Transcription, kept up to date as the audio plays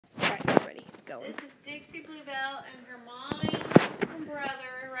going. This is Dixie Bluebell and her mommy and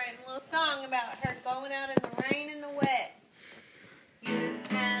brother writing a little song about her going out in the rain and the wet. You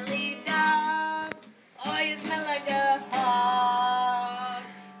smelly dog, oh you smell like a hog.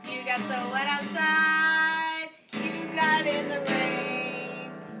 You got so wet outside, you got in the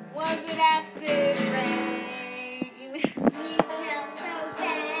rain. Was it acid rain? You smell so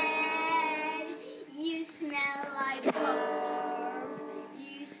bad, you smell like pork.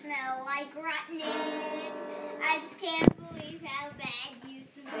 You smell like rotten egg. I just can't believe how bad you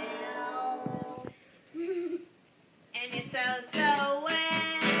smell. And you're so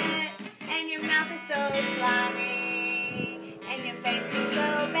wet, and your mouth is so slimy, and your face stinks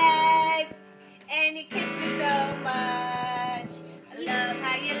so bad, and you kiss me so much. I love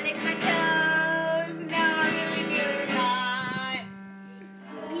how you lick my toes, now I'm in your heart.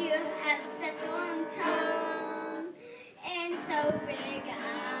 You have such a long tongue and so big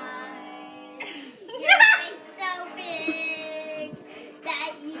eyes. Your face so big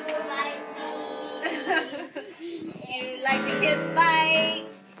that you like me. You like to kiss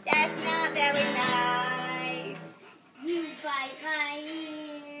bites, that's not very nice. You bite my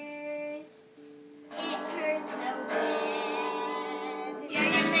ears. It hurts so bad. Yeah,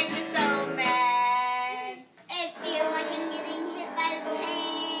 you make me so mad. I feel like I'm getting hit by the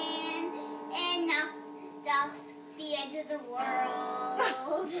pan and knocked off the edge of the world.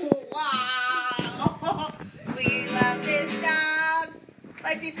 Wow. We love this dog,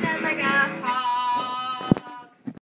 but she smells like a hog.